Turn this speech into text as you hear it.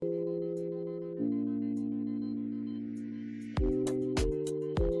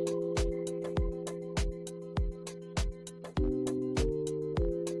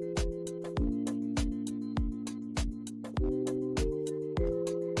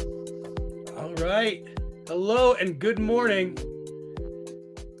right. Hello and good morning.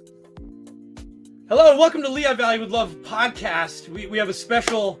 Hello and welcome to Lehigh Valley with Love podcast. We have a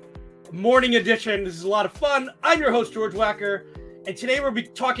special morning edition. This is a lot of fun. I'm your host, George Wacker, and today we'll be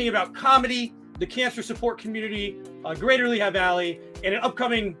talking about comedy, the cancer support community, Greater Lehigh Valley, and an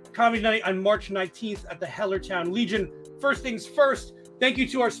upcoming comedy night on March 19th at the Hellertown Legion. First things first, thank you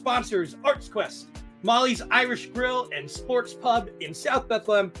to our sponsors, Arts Quest, Molly's Irish Grill and Sports Pub in South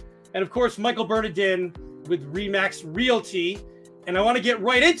Bethlehem, and of course, Michael Bernardin with Remax Realty. And I want to get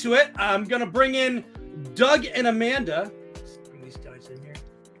right into it. I'm going to bring in Doug and Amanda. Let's bring these guys in here.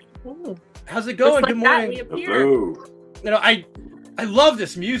 Ooh. How's it going? Good morning. Hello. I love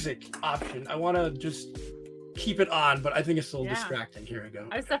this music option. I want to just keep it on, but I think it's a little distracting. Here we go.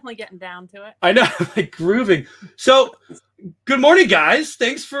 I was definitely getting down to it. I know, like grooving. So, good morning, guys.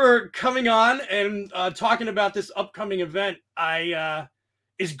 Thanks for coming on and talking about this upcoming event.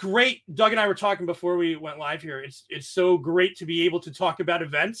 It's great. Doug and I were talking before we went live here. It's so great to be able to talk about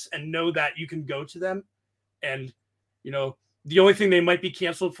events and know that you can go to them. And, you know, the only thing they might be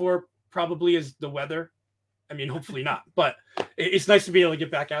canceled for probably is the weather. I mean, hopefully not, but it's nice to be able to get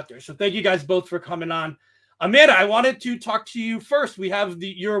back out there. So thank you guys both for coming on. Amanda, I wanted to talk to you first. We have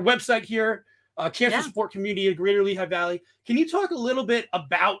your website here, Cancer Support Community of Greater Lehigh Valley. Can you talk a little bit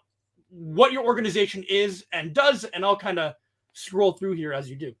about what your organization is and does, and I'll kind of scroll through here as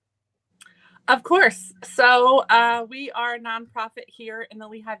you do. Of course. So we are a nonprofit here in the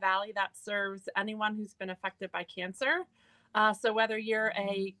Lehigh Valley that serves anyone who's been affected by cancer. So whether you're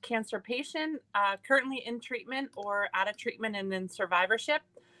a cancer patient currently in treatment or out of treatment and in survivorship,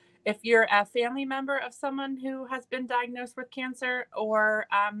 if you're a family member of someone who has been diagnosed with cancer, or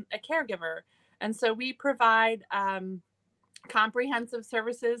a caregiver. And so we provide comprehensive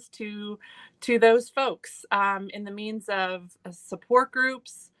services to those folks in the means of support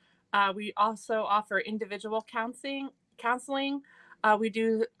groups. We also offer individual counseling. We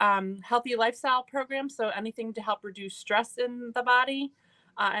do healthy lifestyle programs, so anything to help reduce stress in the body,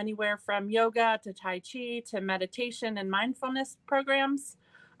 anywhere from yoga to Tai Chi to meditation and mindfulness programs.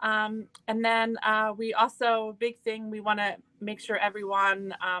 And then we also, big thing, we want to make sure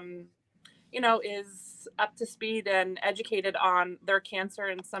everyone is up to speed and educated on their cancer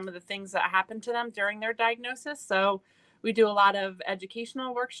and some of the things that happen to them during their diagnosis. So we do a lot of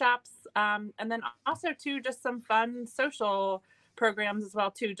educational workshops, and then also too, just some fun social programs as well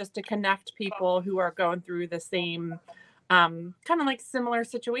too, just to connect people who are going through the same kind of like similar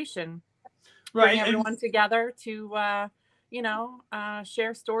situation. Right. Bring everyone together to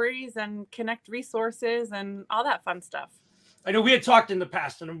share stories and connect resources and all that fun stuff. I know we had talked in the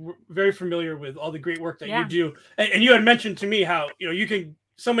past, and I'm very familiar with all the great work that you do. And you had mentioned to me how,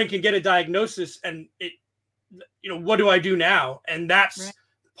 someone can get a diagnosis and what do I do now? And that's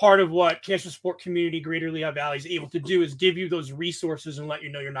part of what Cancer Support Community Greater Lehigh Valley is able to do, is give you those resources and let you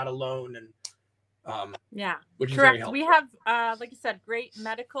know you're not alone. And which is very helpful. We have, like I said, great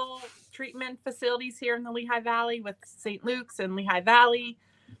medical treatment facilities here in the Lehigh Valley with St. Luke's and Lehigh Valley.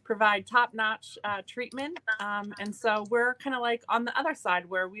 Provide top-notch treatment. And so we're kind of like on the other side,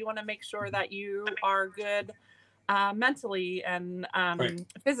 where we want to make sure that you are good mentally and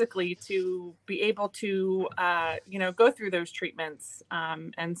physically to be able to, go through those treatments.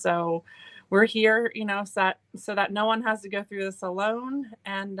 And so we're here, so that no one has to go through this alone,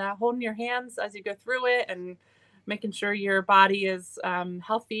 and holding your hands as you go through it and making sure your body is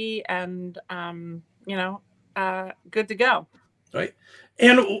healthy and, good to go. Right.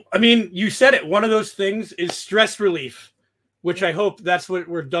 And I mean, you said it, one of those things is stress relief, which I hope that's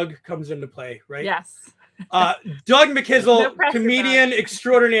where Doug comes into play, right? Yes. Doug McKizzle, comedian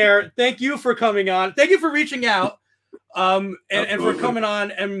extraordinaire. Thank you for coming on. Thank you for reaching out and for coming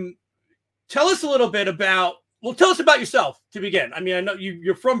on, and tell us a little bit tell us about yourself to begin. I mean, I know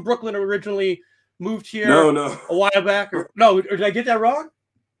you're from Brooklyn originally, moved here a while back. Or did I get that wrong?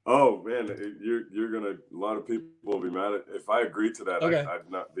 Oh man, a lot of people will be mad if I agree to that. Okay. I'd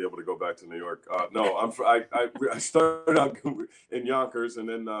not be able to go back to New York. No, I started out in Yonkers, and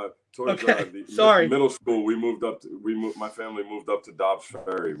then towards the middle school, my family moved up to Dobbs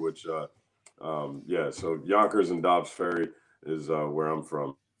Ferry, which so Yonkers and Dobbs Ferry is where I'm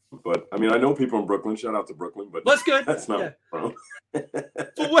from. But I mean, I know people in Brooklyn. Shout out to Brooklyn, but that's good. That's not where I'm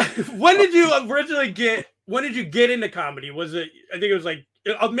from. When did you originally when did you get into comedy? Was it, I think it was like,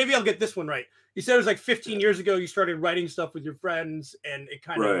 maybe I'll get this one right. You said it was like 15 years ago you started writing stuff with your friends, and it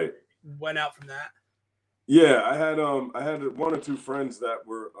kind of went out from that. Yeah, I had one or two friends that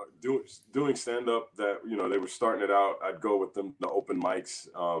were doing stand up that they were starting it out. I'd go with them to open mics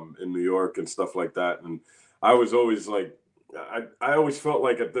in New York and stuff like that, and I was always like I always felt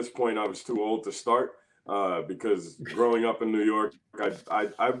like at this point I was too old to start because growing up in New York,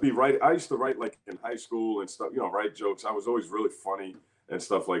 I'd be writing. I used to write like in high school and stuff, write jokes. I was always really funny and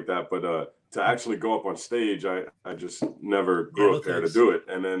stuff like that. But to actually go up on stage, I just never grew up there to do it.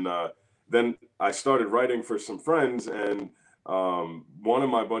 And then I started writing for some friends, and one of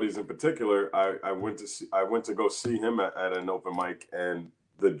my buddies in particular, I went to go see him at an open mic, and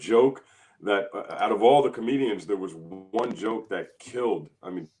the joke that out of all the comedians, there was one joke that killed,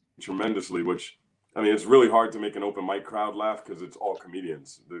 tremendously, which, it's really hard to make an open mic crowd laugh because it's all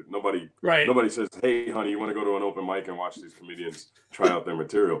comedians. Nobody says, hey, honey, you want to go to an open mic and watch these comedians try out their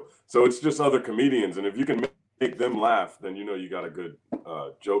material? So it's just other comedians. And if you can make them laugh, then you got a good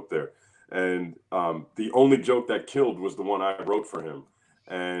joke there. And the only joke that killed was the one I wrote for him.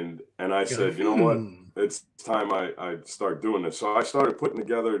 And I said, you know what? It's time I start doing this. So I started putting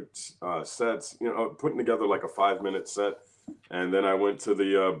together sets, putting together like a 5-minute set. And then I went to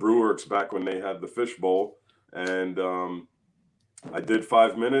the Brewworks back when they had the fishbowl, and I did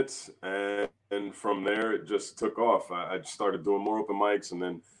 5 minutes, and from there it just took off. I started doing more open mics, and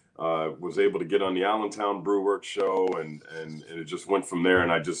then was able to get on the Allentown Brewworks show, and it just went from there.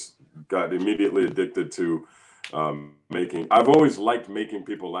 And I just got immediately addicted to making. I've always liked making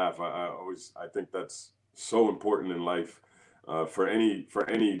people laugh. I think that's so important in life. For any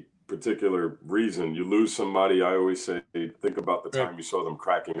particular reason, you lose somebody, I always say, think about the time you saw them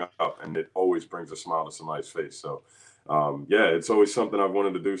cracking up, and it always brings a smile to somebody's face. So it's always something I've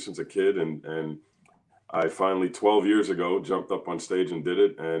wanted to do since a kid, and I finally 12 years ago jumped up on stage and did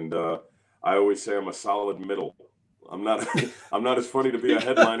it. And I always say I'm a solid middle. I'm not as funny to be a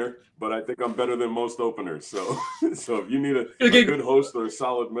headliner, but I think I'm better than most openers. So if you need a good host or a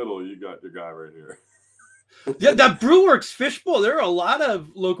solid middle, you got your guy right here. Yeah, that Brewworks Fishbowl, there are a lot of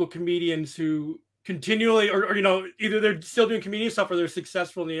local comedians who continually, or either they're still doing comedian stuff or they're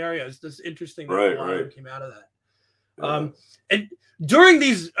successful in the area. It's just interesting that a lot of them came out of that. Yeah. And during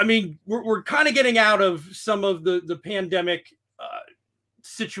these, we're kind of getting out of some of the pandemic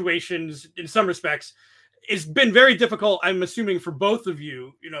situations in some respects. It's been very difficult, I'm assuming, for both of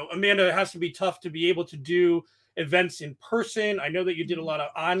you. Amanda, it has to be tough to be able to do events in person. I know that you did a lot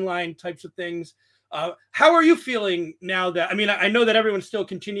of online types of things. How are you feeling now that, I know that everyone's still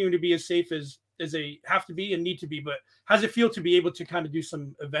continuing to be as safe as they have to be and need to be, but how does it feel to be able to kind of do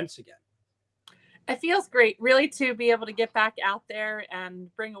some events again? It feels great, really, to be able to get back out there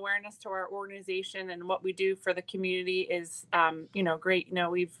and bring awareness to our organization, and what we do for the community is, great.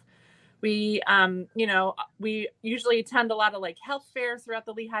 We usually attend a lot of health fairs throughout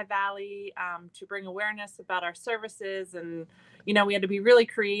the Lehigh Valley to bring awareness about our services. And, we had to be really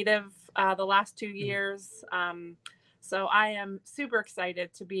creative the last 2 years. So I am super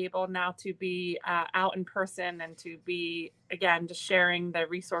excited to be able now to be out in person and to be, again, just sharing the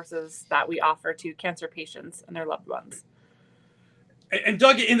resources that we offer to cancer patients and their loved ones. And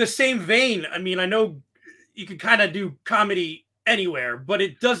Doug, in the same vein, I know you can kind of do comedy anywhere, but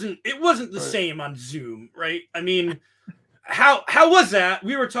it wasn't the same on Zoom, right? How was that?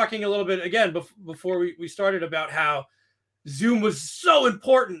 We were talking a little bit again before we started about how Zoom was so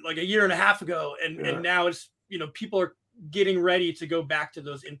important like a year and a half ago, and now it's people are getting ready to go back to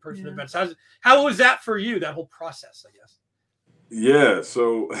those in-person events. How was that for you, that whole process, I guess? Yeah,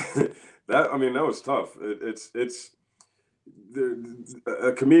 so that was tough.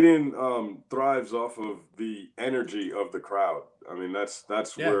 A comedian thrives off of the energy of the crowd.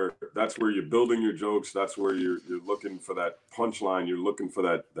 That's where you're building your jokes. That's where you're looking for that punchline. You're looking for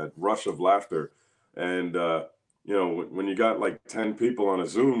that rush of laughter. And when you got 10 people on a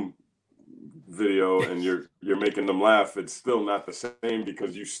Zoom video and you're making them laugh, it's still not the same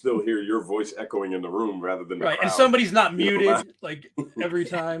because you still hear your voice echoing in the room rather than the crowd. And somebody's not muted every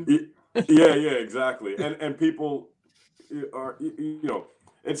time. Yeah, exactly. And people are,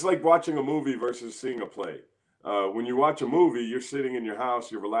 it's like watching a movie versus seeing a play. When you watch a movie, you're sitting in your house,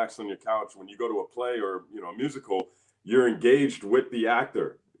 you're relaxed on your couch. When you go to a play or a musical, you're engaged with the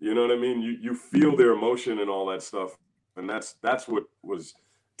actor. You know what I mean? You feel their emotion and all that stuff, and that's what was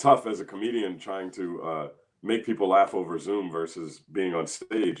tough as a comedian, trying to make people laugh over Zoom versus being on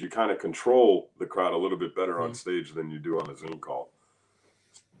stage. You kind of control the crowd a little bit better on stage than you do on a Zoom call.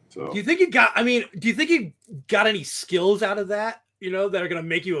 So, do you think you got any skills out of that? That are going to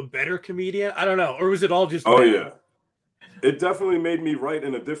make you a better comedian? I don't know, or was it all just? Oh yeah, it definitely made me write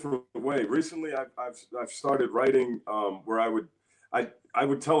in a different way. Recently, I've started writing where I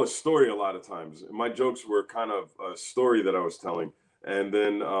would tell a story a lot of times. My jokes were kind of a story that I was telling, and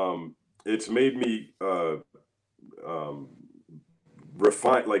then it's made me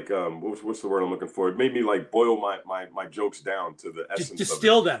refine, like what's the word I'm looking for? It made me like boil my jokes down to the essence. Just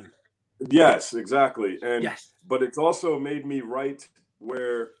distill them. Yes, exactly. And yes. But it's also made me write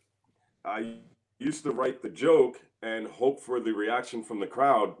where I used to write the joke and hope for the reaction from the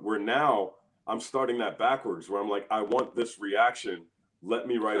crowd, where now I'm starting that backwards, where I'm like, I want this reaction. Let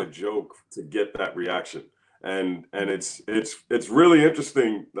me write a joke to get that reaction. And it's really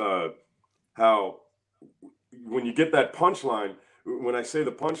interesting how when you get that punchline, when I say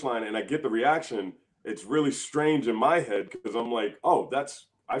the punchline and I get the reaction, it's really strange in my head because I'm like, oh,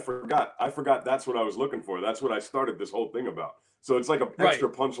 I forgot that's what I was looking for. That's what I started this whole thing about. So it's like an extra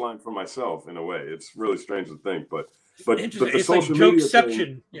punchline for myself in a way. It's really strange to think, but the it's social like media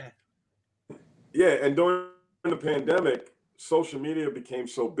jokeception. Yeah, and during the pandemic, social media became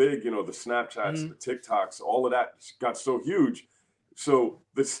so big. You know, the Snapchats, the TikToks, all of that got so huge. So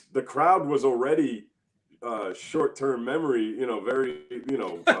the crowd was already short-term memory. You know, very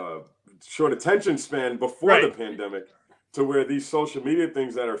short attention span before the pandemic. To where these social media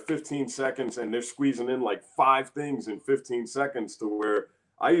things that are 15 seconds and they're squeezing in like 5 things in 15 seconds, to where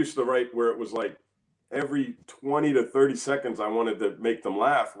I used to write where it was like every 20 to 30 seconds I wanted to make them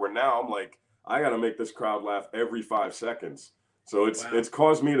laugh, where now I'm like, I got to make this crowd laugh every 5 seconds. So it's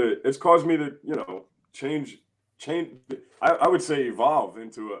caused me to, you know, change. I would say evolve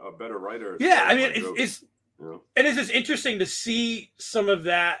into a better writer. Yeah. I mean, it's and it's just interesting to see some of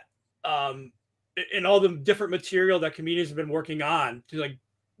that, and all the different material that comedians have been working on to like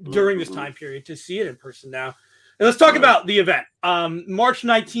during this time period, to see it in person now. And let's talk about the event. March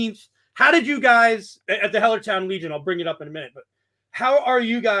 19th. How did you guys at the Hellertown Legion? I'll bring it up in a minute, but how did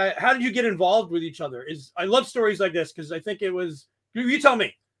you get involved with each other? I love stories like this because I think it was, you tell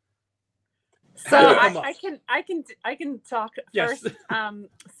me. So I can talk first.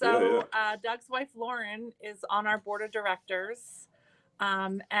 Doug's wife Lauren is on our board of directors.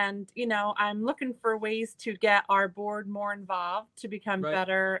 And, you know, I'm looking for ways to get our board more involved to become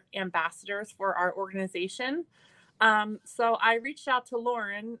better ambassadors for our organization. So I reached out to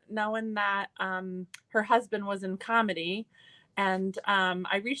Lauren knowing that her husband was in comedy. And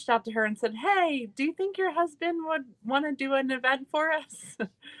I reached out to her and said, hey, do you think your husband would want to do an event for us?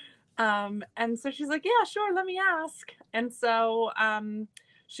 And so she's like, yeah, sure, let me ask. And so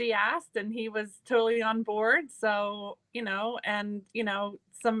she asked and he was totally on board. So, you know, and, you know,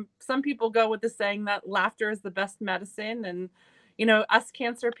 some people go with the saying that laughter is the best medicine. And, you know, us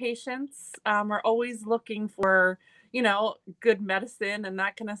cancer patients are always looking for, you know, good medicine and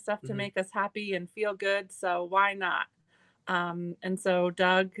that kind of stuff to make us happy and feel good. So why not? And so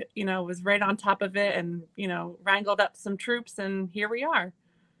Doug, you know, was right on top of it and, you know, wrangled up some troops and here we are.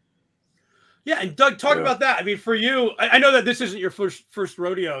 Yeah, and Doug, talk about that. I mean, for you, I know that this isn't your first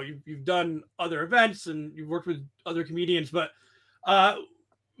rodeo. You've done other events and you've worked with other comedians, but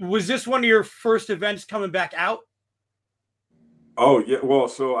was this one of your first events coming back out? Oh yeah, well,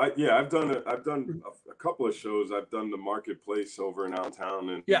 so I've done a couple of shows. I've done the Marketplace over in downtown,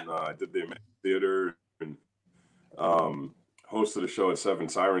 and I did the Amanda Theater and hosted a show at Seven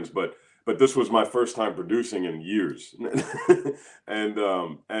Sirens, but this was my first time producing in years. and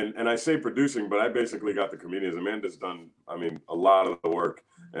I say producing, but I basically got the comedians. Amanda's done, I mean, a lot of the work.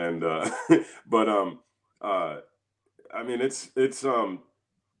 And but I mean, it's one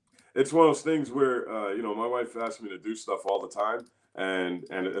of those things where you know, my wife asks me to do stuff all the time. And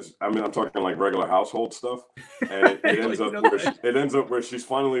I mean, I'm talking like regular household stuff. And it ends up where she's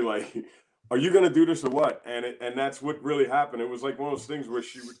finally like, are you going to do this or what? And that's what really happened. It was like one of those things where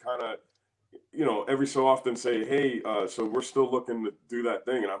she would kind of, you know, every so often say, hey, so we're still looking to do that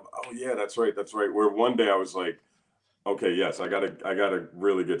thing. And I'm, oh yeah, that's right. Where one day I was like, okay, yes, I gotta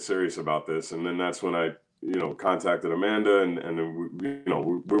really get serious about this. And then that's when I, you know, contacted Amanda and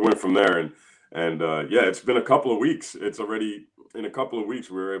then we went from there. And yeah, it's been a couple of weeks. It's already in a couple of weeks,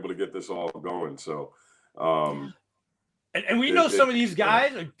 we were able to get this all going. So, and we know some of these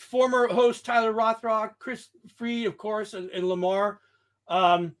guys, like former host Tyler Rothrock, Chris Freed, of course, and Lamar.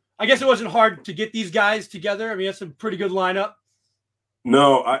 I guess it wasn't hard to get these guys together. I mean, that's a pretty good lineup.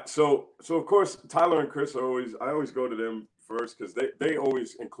 No, so of course Tyler and Chris I always go to them first because they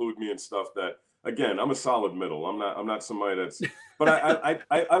always include me in stuff that, again, I'm a solid middle. I'm not somebody that's, but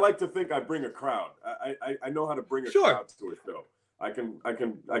I like to think I bring a crowd. I know how to bring a crowd to a show. I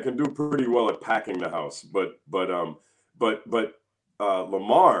can do pretty well at packing the house, but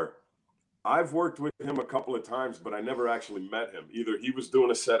Lamar, I've worked with him a couple of times, but I never actually met him. Either he was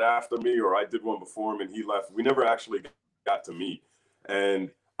doing a set after me or I did one before him and he left. We never actually got to meet. And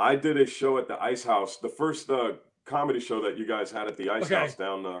I did a show at the Ice House, the first comedy show that you guys had at the Ice House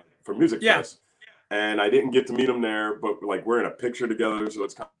down for Music Fest. and I didn't get to meet him there, but like we're in a picture together, so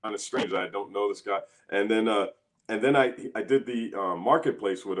it's kind of strange. I don't know this guy. And then I did the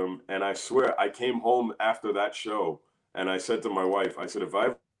marketplace with him, and I swear I came home after that show, and I said to my wife, I said, if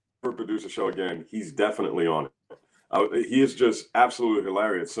I ever produce a show again, he's definitely on it. He is just absolutely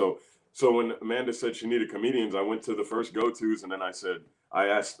hilarious. So when Amanda said she needed comedians, I went to the first go-tos, and then I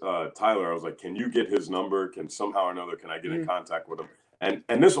asked Tyler, I was like, can you get his number? Can somehow or another, can I get in contact with him?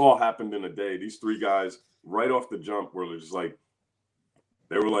 And this all happened in a day. These three guys right off the jump were just like,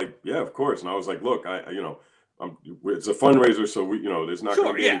 they were like, yeah, of course. And I was like, look, it's a fundraiser, so there's not going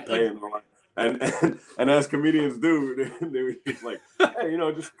to be any pay. And as comedians do, they were just like, hey,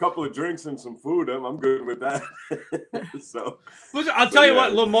 just a couple of drinks and some food. I'm good with that. So I'll tell you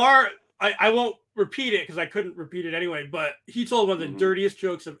what, Lamar, I won't repeat it because I couldn't repeat it anyway, but he told one of the dirtiest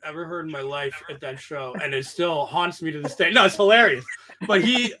jokes I've ever heard in my life at that show, and it still haunts me to this day. No, it's hilarious. But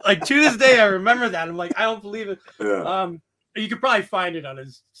he, like, to this day, I remember that. I'm like, I don't believe it. Yeah. You could probably find it on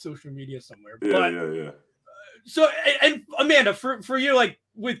his social media somewhere. Yeah. So, and Amanda, for you, like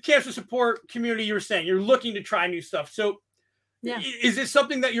with cancer support community, you were saying you're looking to try new stuff. So, is it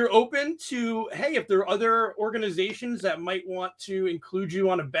something that you're open to? Hey, if there are other organizations that might want to include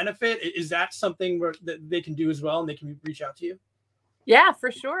you on a benefit, is that something that they can do as well, and they can reach out to you? Yeah,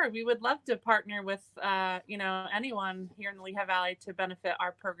 for sure. We would love to partner with anyone here in the Lehigh Valley to benefit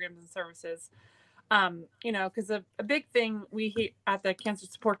our programs and services. Because a big thing we at the cancer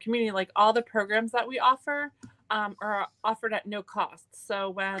support community, like all the programs that we offer are offered at no cost. So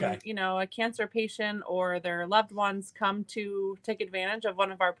when, a cancer patient or their loved ones come to take advantage of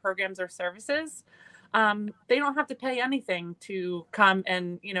one of our programs or services, they don't have to pay anything to come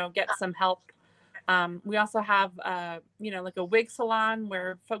and, get some help. We also have, like a wig salon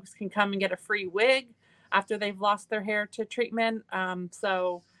where folks can come and get a free wig after they've lost their hair to treatment.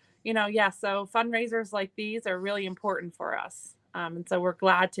 So fundraisers like these are really important for us. And so we're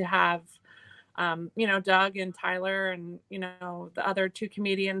glad to have, Doug and Tyler and, the other two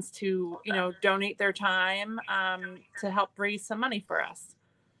comedians to, donate their time to help raise some money for us.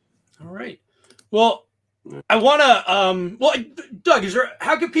 All right. Well, I want to, Doug,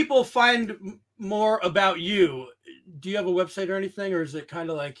 how can people find more about you? Do you have a website or anything, or is it kind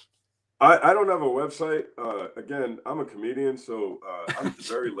of like? I don't have a website. Again, I'm a comedian, so I'm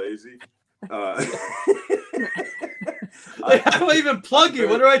very lazy. I don't even plug you.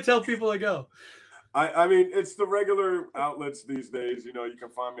 What do I tell people to go? I mean, it's the regular outlets these days. You can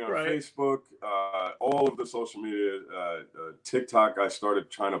find me on Facebook, all of the social media, TikTok. I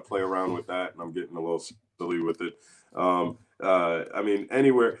started trying to play around with that, and I'm getting a little silly with it. I mean,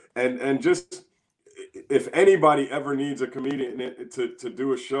 anywhere. And just if anybody ever needs a comedian to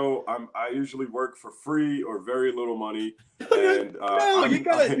do a show, I usually work for free or very little money. And you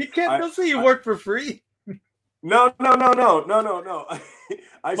can't say you work for free. No.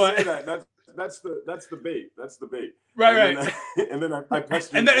 I say that. That's the bait. That's the bait. Right. And then I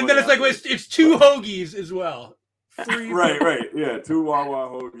pester. And then it's like it's two hoagies as well. Free. Right. Yeah, two Wawa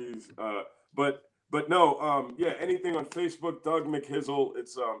hoagies. But no, anything on Facebook, Doug McHizzle.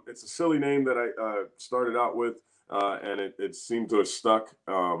 It's a silly name that I started out with, and it seemed to have stuck.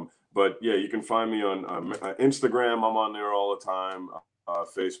 But yeah, you can find me on Instagram. I'm on there all the time.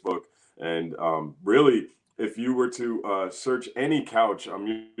 Facebook, and really, if you were to search any couch,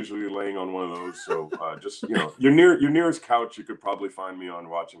 I'm usually laying on one of those. So just your nearest couch, you could probably find me on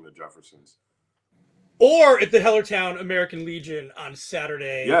watching the Jeffersons. Or at the Hellertown American Legion on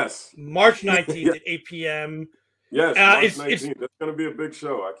Saturday, March 19th at 8 p.m. Yes, March 19th. That's going to be a big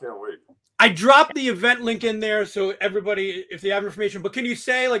show. I can't wait. I dropped the event link in there so everybody, if they have information. But can you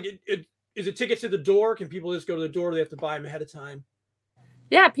say, like, is it tickets to the door? Can people just go to the door? Or do they have to buy them ahead of time?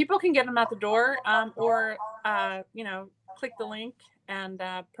 Yeah, people can get them at the door, or click the link and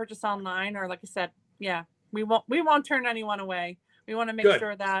purchase online. Or like I said, we won't turn anyone away. We want to make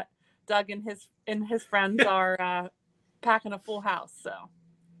sure that Doug and his friends are packing a full house. So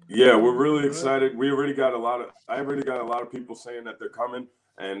yeah, we're really excited. I already got a lot of people saying that they're coming,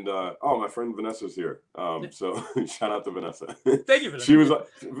 and my friend Vanessa's here. So shout out to Vanessa. Thank you, Vanessa.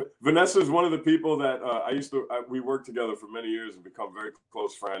 Vanessa's one of the people that we worked together for many years and become very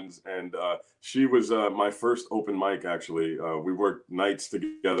close friends, and she was my first open mic actually. We worked nights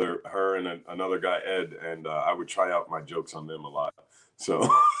together, her and another guy, Ed, and I would try out my jokes on them a lot. So,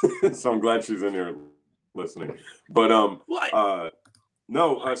 I'm glad she's in here listening. But so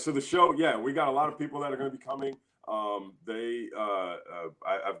the show, we got a lot of people that are going to be coming. I've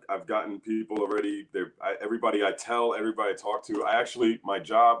gotten people already. Everybody I talk to. My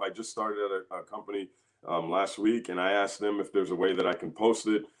job, I just started at a company last week, and I asked them if there's a way that I can post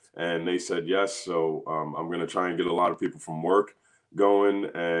it. and they said yes. So I'm going to try and get a lot of people from work going,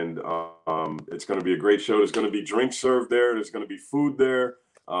 and it's going to be a great show. There's going to be drinks served there. There's going to be food there.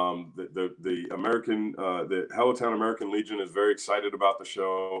 The Hellotown American Legion is very excited about the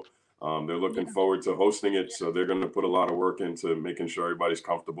show. They're looking forward to hosting it, so they're going to put a lot of work into making sure everybody's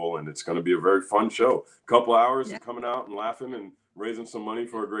comfortable, and it's going to be a very fun show. Couple hours of coming out and laughing and raising some money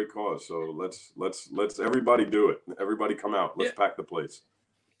for a great cause. So let's everybody do it. Everybody come out. Let's pack the place.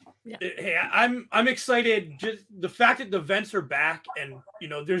 Yeah. Hey, I'm excited. Just the fact that the events are back, and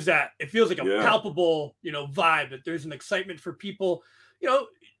there's that. It feels like a palpable, vibe. That there's an excitement for people,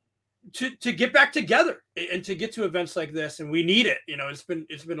 to get back together and to get to events like this, and we need it.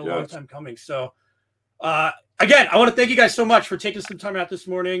 It's been a long time coming. So, again, I want to thank you guys so much for taking some time out this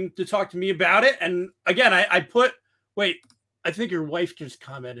morning to talk to me about it. And again, I think your wife just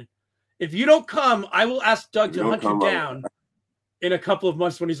commented, if you don't come, I will ask Doug to hunt you down in a couple of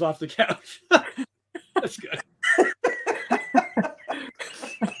months when he's off the couch. That's good.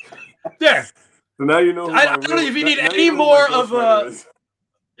 There. So now you know. I don't know if you need any more of a.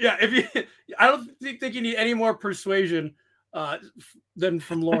 Yeah, I don't think you need any more persuasion than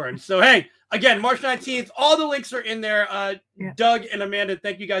from Lauren. So hey, again, March 19th, all the links are in there. Doug and Amanda,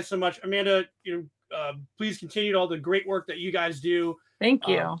 thank you guys so much. Amanda, please continue all the great work that you guys do. Thank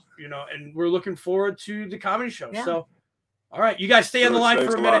you. And we're looking forward to the comedy show. Yeah. So, all right, you guys stay on the line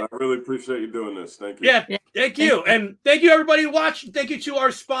for a minute. I really appreciate you doing this. Thank you. Yeah, thank you. And thank you, everybody, who watched. Thank you to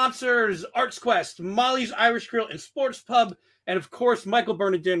our sponsors, Arts Quest, Molly's Irish Grill and Sports Pub, and, of course, Michael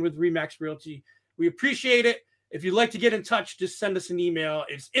Bernardin with Remax Realty. We appreciate it. If you'd like to get in touch, just send us an email.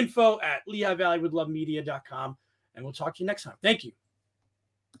 It's info@LehighValleyWoodLoveMedia.com, and we'll talk to you next time. Thank you.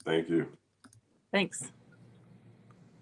 Thank you. Thanks.